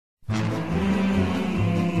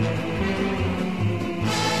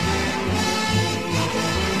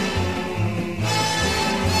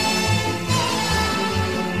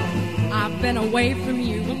away from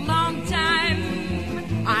you a long time.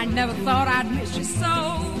 I never thought I'd miss you so.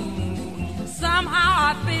 Somehow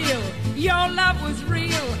I feel your love was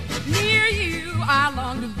real. Near you I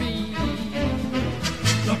long to be.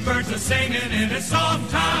 The birds are singing in its song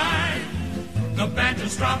time. The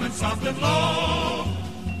banjo's strumming soft and low.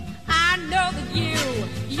 I know that you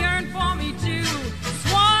yearn for me too.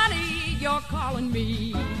 Swanee, you're calling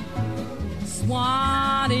me.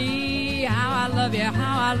 Swanee, how I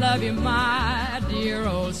love you, my dear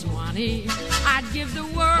old Swanee. I'd give the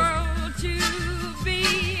world to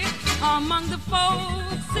be among the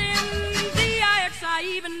folks in DIX. I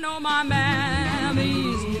even know my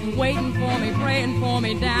mammy's waiting for me, praying for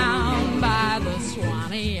me down by the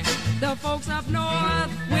Swanee. The folks up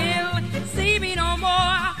north will see me no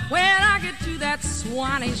more when I get to that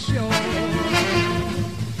Swanee shore.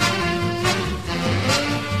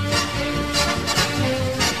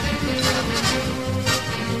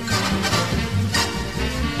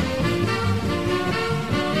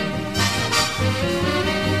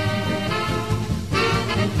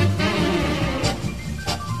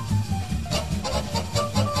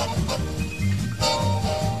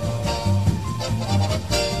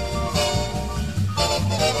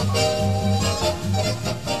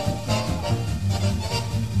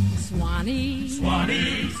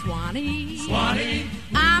 Swanee, Swanee,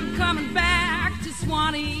 I'm coming back to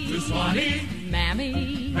Swanee. To Swanee,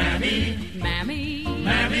 Mammy, Mammy, Mammy,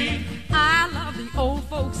 Mammy, I love the old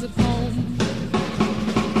folks at home.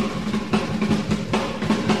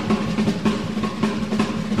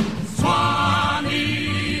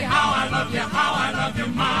 Swanee, how I love you,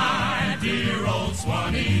 my dear old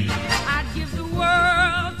Swanee. I'd give the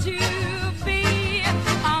world to be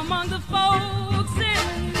among the folks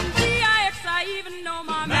in DIX. I even know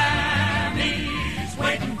my Mammy's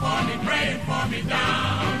waiting for me, praying for me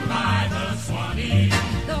down